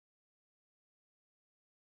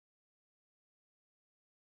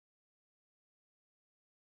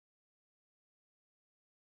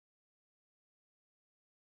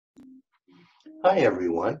Hi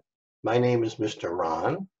everyone, my name is Mr.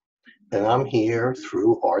 Ron, and I'm here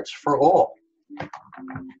through Arts for All.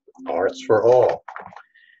 Arts for All.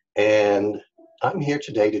 And I'm here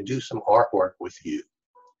today to do some artwork with you.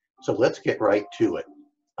 So let's get right to it.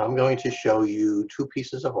 I'm going to show you two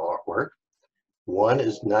pieces of artwork. One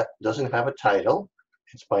doesn't have a title.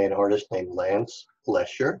 It's by an artist named Lance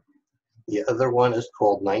Lesher. The other one is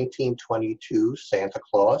called 1922 Santa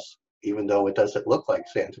Claus, even though it doesn't look like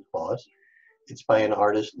Santa Claus. It's by an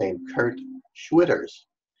artist named Kurt Schwitters.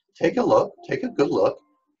 Take a look, take a good look.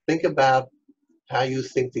 Think about how you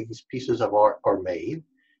think these pieces of art are made.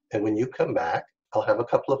 And when you come back, I'll have a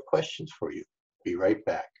couple of questions for you. Be right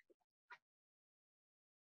back.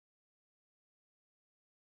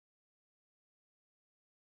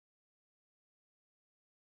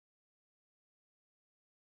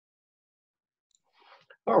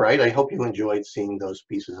 All right, I hope you enjoyed seeing those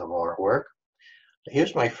pieces of artwork.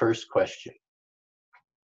 Here's my first question.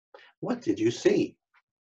 What did you see?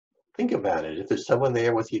 Think about it. If there's someone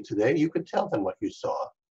there with you today, you could tell them what you saw.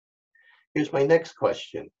 Here's my next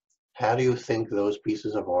question. How do you think those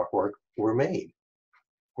pieces of artwork were made?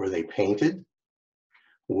 Were they painted?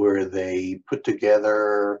 Were they put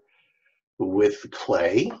together with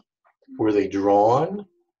clay? Were they drawn?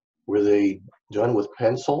 Were they done with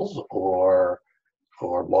pencils or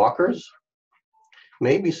markers?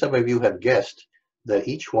 Maybe some of you have guessed that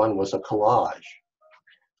each one was a collage.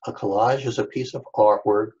 A collage is a piece of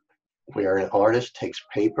artwork where an artist takes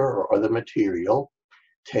paper or other material,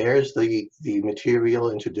 tears the material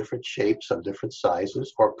into different shapes of different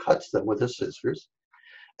sizes, or cuts them with the scissors,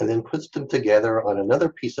 and then puts them together on another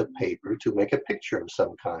piece of paper to make a picture of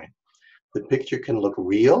some kind. The picture can look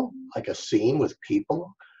real, like a scene with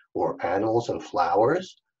people or animals and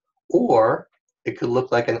flowers, or it could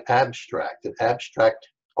look like an abstract. An abstract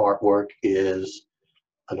artwork is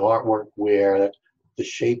an artwork where the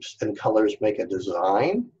shapes and colors make a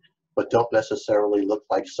design, but don't necessarily look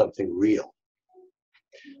like something real.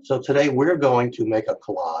 So today we're going to make a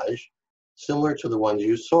collage similar to the ones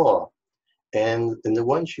you saw. And in the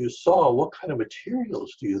ones you saw, what kind of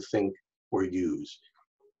materials do you think were used?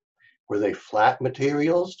 Were they flat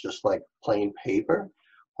materials, just like plain paper?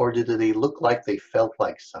 Or did they look like they felt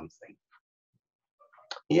like something?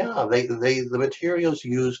 Yeah, the materials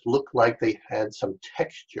used looked like they had some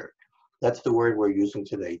texture. That's the word we're using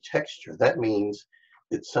today, texture. That means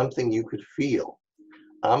it's something you could feel.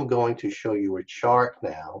 I'm going to show you a chart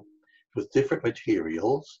now with different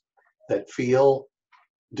materials that feel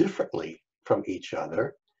differently from each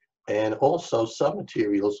other. And also some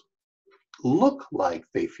materials look like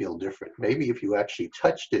they feel different. Maybe if you actually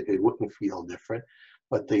touched it, it wouldn't feel different,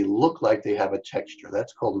 but they look like they have a texture.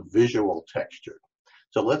 That's called visual texture.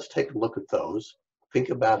 So let's take a look at those. Think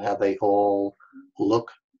about how they all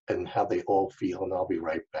look and how they all feel, and I'll be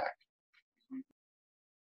right back.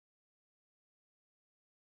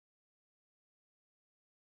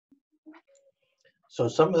 So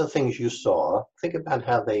some of the things you saw, think about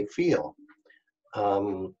how they feel.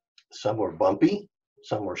 Some were bumpy,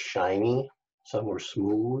 some were shiny, some were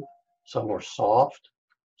smooth, some were soft,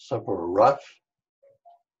 some were rough,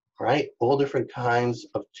 right? All different kinds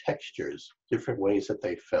of textures, different ways that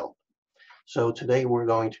they felt. So today we're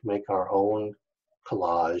going to make our own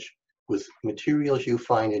collage with materials you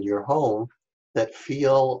find in your home that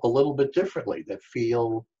feel a little bit differently, that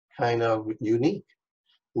feel kind of unique.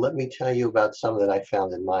 Let me tell you about some that I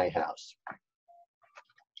found in my house.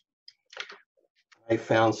 I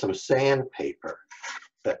found some sandpaper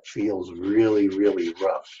that feels really, really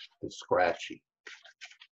rough and scratchy.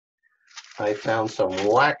 I found some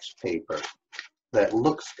wax paper that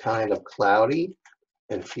looks kind of cloudy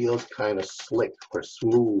and feels kind of slick or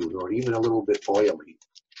smooth or even a little bit oily.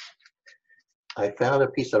 I found a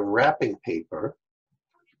piece of wrapping paper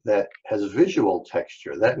that has visual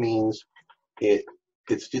texture. That means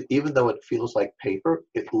even though it feels like paper,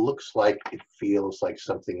 it looks like it feels like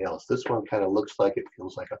something else. This one kind of looks like it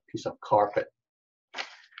feels like a piece of carpet.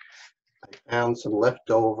 I found some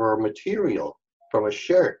leftover material from a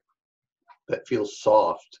shirt that feels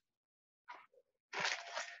soft.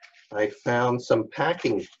 I found some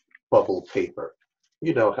packing bubble paper.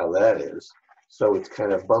 You know how that is. So it's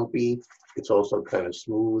kind of bumpy. It's also kind of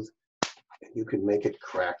smooth. And you can make it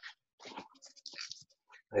crack.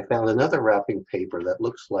 I found another wrapping paper that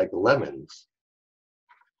looks like lemons.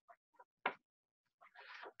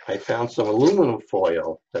 I found some aluminum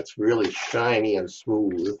foil that's really shiny and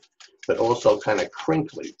smooth, but also kind of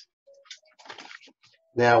crinkly.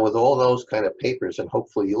 Now with all those kind of papers, and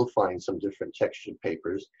hopefully you'll find some different textured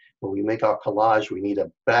papers, when we make our collage, we need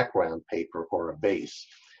a background paper or a base.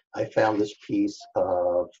 I found this piece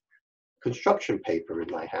of construction paper in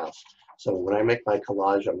my house. So when I make my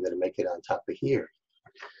collage, I'm going to make it on top of here.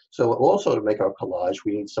 So also to make our collage,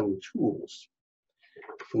 we need some tools.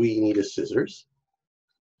 We need a scissors.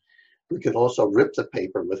 We can also rip the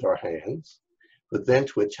paper with our hands, but then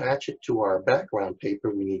to attach it to our background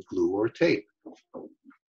paper, we need glue or tape.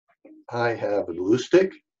 I have a glue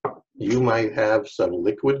stick. You might have some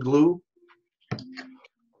liquid glue,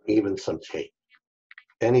 even some tape.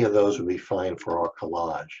 Any of those would be fine for our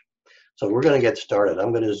collage. So we're going to get started.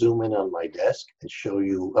 I'm going to zoom in on my desk and show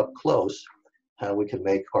you up close how we can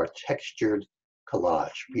make our textured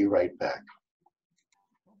collage. Be right back.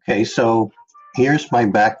 Okay, so here's my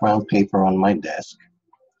background paper on my desk.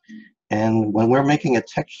 And when we're making a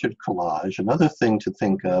textured collage, another thing to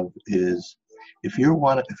think of is if you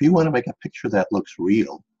want to make a picture that looks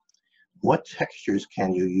real, what textures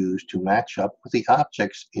can you use to match up with the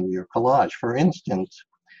objects in your collage? For instance,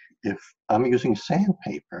 if I'm using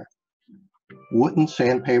sandpaper, wouldn't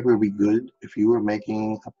sandpaper be good if you were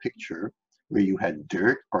making a picture where you had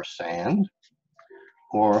dirt or sand?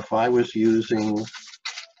 Or if I was using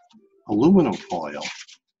aluminum foil,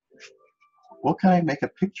 what can I make a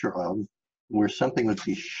picture of where something would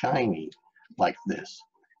be shiny like this?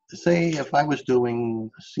 Say if I was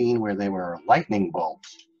doing a scene where there were lightning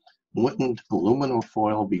bolts, wouldn't aluminum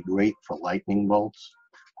foil be great for lightning bolts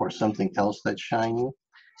or something else that's shiny?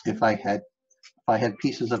 If I had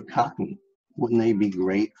pieces of cotton, wouldn't they be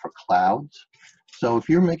great for clouds? So if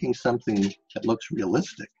you're making something that looks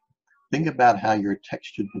realistic, think about how your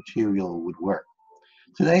textured material would work.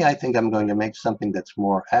 Today, I think I'm going to make something that's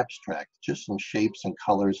more abstract, just some shapes and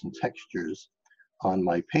colors and textures on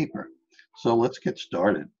my paper. So let's get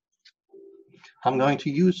started. I'm going to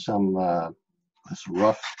use some this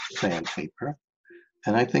rough sandpaper,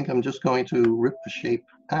 and I think I'm just going to rip the shape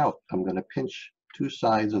out. I'm going to pinch two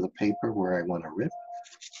sides of the paper where I want to rip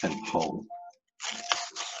and pull.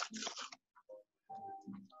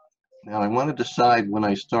 Now I want to decide when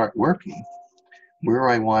I start working where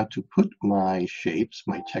I want to put my shapes,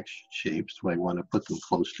 my textured shapes. Do I want to put them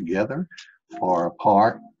close together, far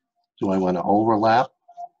apart? Do I want to overlap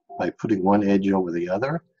by putting one edge over the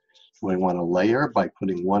other? Do I want to layer by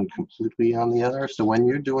putting one completely on the other? So when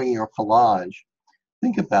you're doing your collage,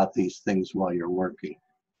 think about these things while you're working,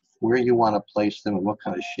 where you want to place them and what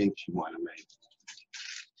kind of shapes you want to make.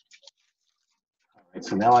 All right,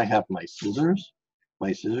 so now I have my scissors.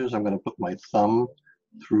 I'm going to put my thumb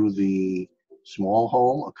through the small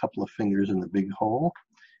hole, a couple of fingers in the big hole,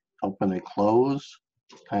 open and close,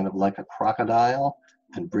 kind of like a crocodile,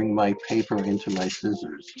 and bring my paper into my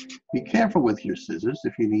scissors. Be careful with your scissors.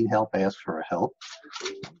 If you need help, ask for help. I'm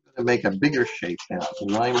going to make a bigger shape now. So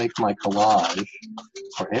when I make my collage,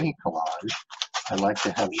 or any collage, I like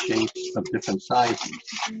to have shapes of different sizes.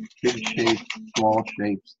 Big shapes, small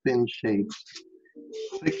shapes, thin shapes,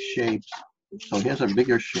 thick shapes. So here's a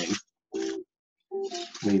bigger shape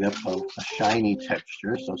made up of a shiny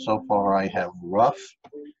texture. So far I have rough,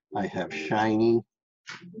 I have shiny.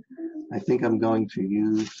 I think I'm going to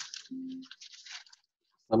use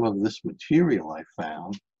some of this material I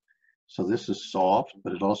found. So this is soft,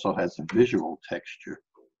 but it also has a visual texture.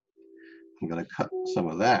 I'm going to cut some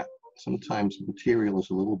of that. Sometimes material is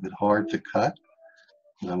a little bit hard to cut,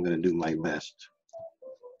 and I'm going to do my best.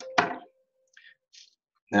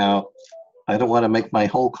 Now, I don't want to make my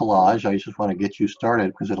whole collage. I just want to get you started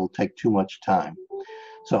because it'll take too much time.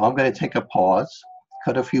 So I'm going to take a pause,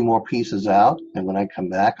 cut a few more pieces out, and when I come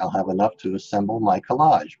back, I'll have enough to assemble my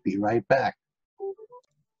collage. Be right back.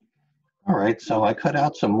 All right, so I cut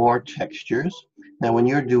out some more textures. Now, when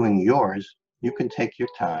you're doing yours, you can take your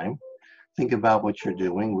time. Think about what you're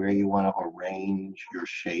doing, where you want to arrange your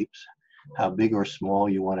shapes, how big or small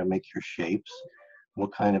you want to make your shapes,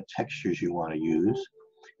 what kind of textures you want to use,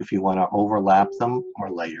 if you want to overlap them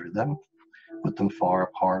or layer them, put them far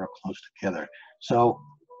apart or close together. So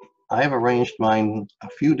I have arranged mine a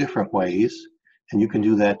few different ways, and you can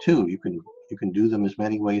do that too. You can do them as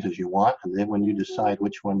many ways as you want, and then when you decide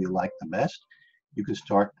which one you like the best, you can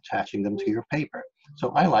start attaching them to your paper. So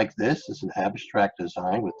I like this. It's an abstract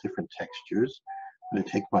design with different textures. I'm going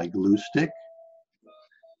to take my glue stick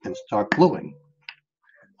and start gluing.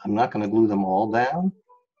 I'm not going to glue them all down,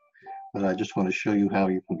 but I just want to show you how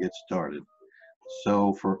you can get started.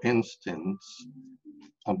 So for instance,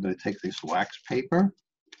 I'm going to take this wax paper,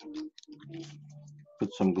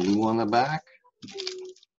 put some glue on the back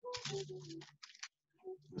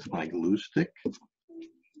with my glue stick,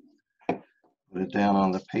 put it down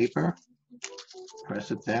on the paper,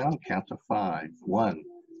 press it down, count to 5. 1,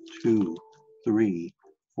 2, 3,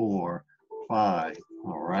 4, 5.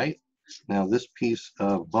 All right. Now this piece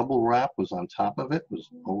of bubble wrap was on top of it, was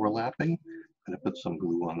overlapping. I'm going to put some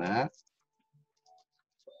glue on that.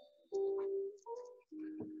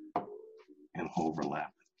 And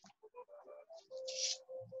overlap.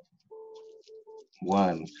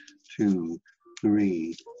 1, 2,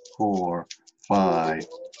 3, 4, 5.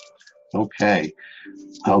 Okay,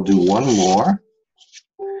 I'll do one more,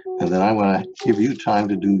 and then I'm going to give you time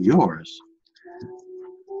to do yours.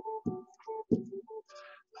 I'll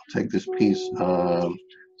take this piece of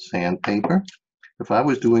sandpaper. If I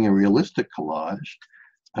was doing a realistic collage,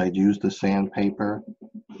 I'd use the sandpaper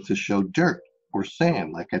to show dirt or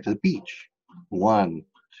sand, like at the beach. 1,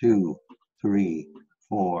 2, 3,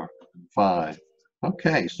 4, 5.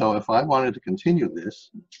 Okay, so if I wanted to continue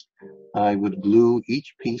this, I would glue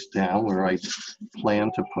each piece down where I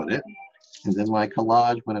planned to put it, and then my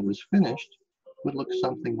collage, when it was finished, would look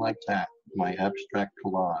something like that, my abstract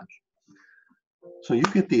collage. So you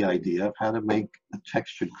get the idea of how to make a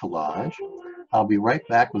textured collage. I'll be right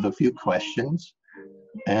back with a few questions,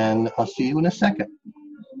 and I'll see you in a second.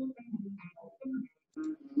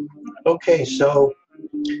 Okay, so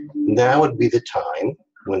now would be the time,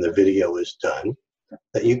 when the video is done,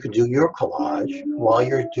 that you could do your collage. While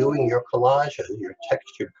you're doing your collages, your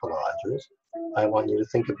textured collages, I want you to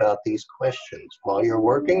think about these questions while you're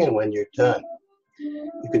working and when you're done.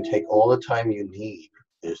 You can take all the time you need.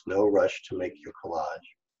 There's no rush to make your collage.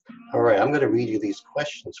 All right, I'm going to read you these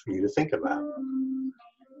questions for you to think about.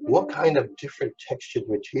 What kind of different textured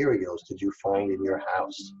materials did you find in your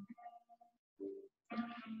house?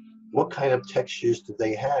 What kind of textures did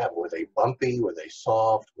they have? Were they bumpy? Were they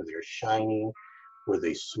soft? Were they shiny? Were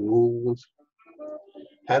they smooth?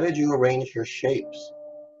 How did you arrange your shapes?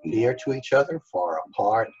 Near to each other? Far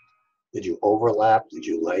apart? Did you overlap? Did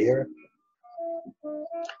you layer?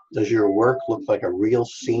 Does your work look like a real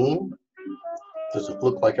scene? Does it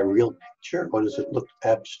look like a real picture, or does it look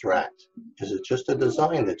abstract? Is it just a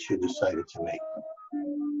design that you decided to make?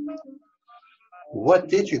 What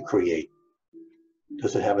did you create?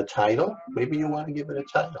 Does it have a title? Maybe you want to give it a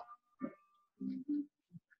title.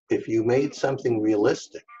 If you made something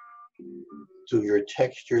realistic, do your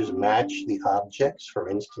textures match the objects? For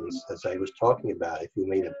instance, as I was talking about, if you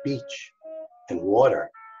made a beach and water,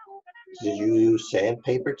 did you use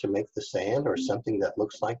sandpaper to make the sand or something that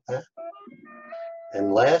looks like that?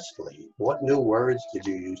 And lastly, what new words did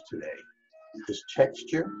you use today? Is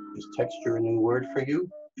texture a new word for you?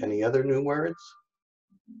 Any other new words?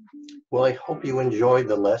 Well, I hope you enjoyed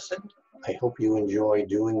the lesson. I hope you enjoy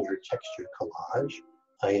doing your textured collage.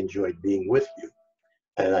 I enjoyed being with you.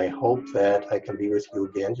 And I hope that I can be with you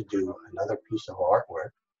again to do another piece of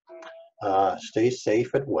artwork. Stay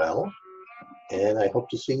safe and well, and I hope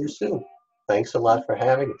to see you soon. Thanks a lot for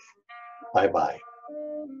having me. Bye-bye.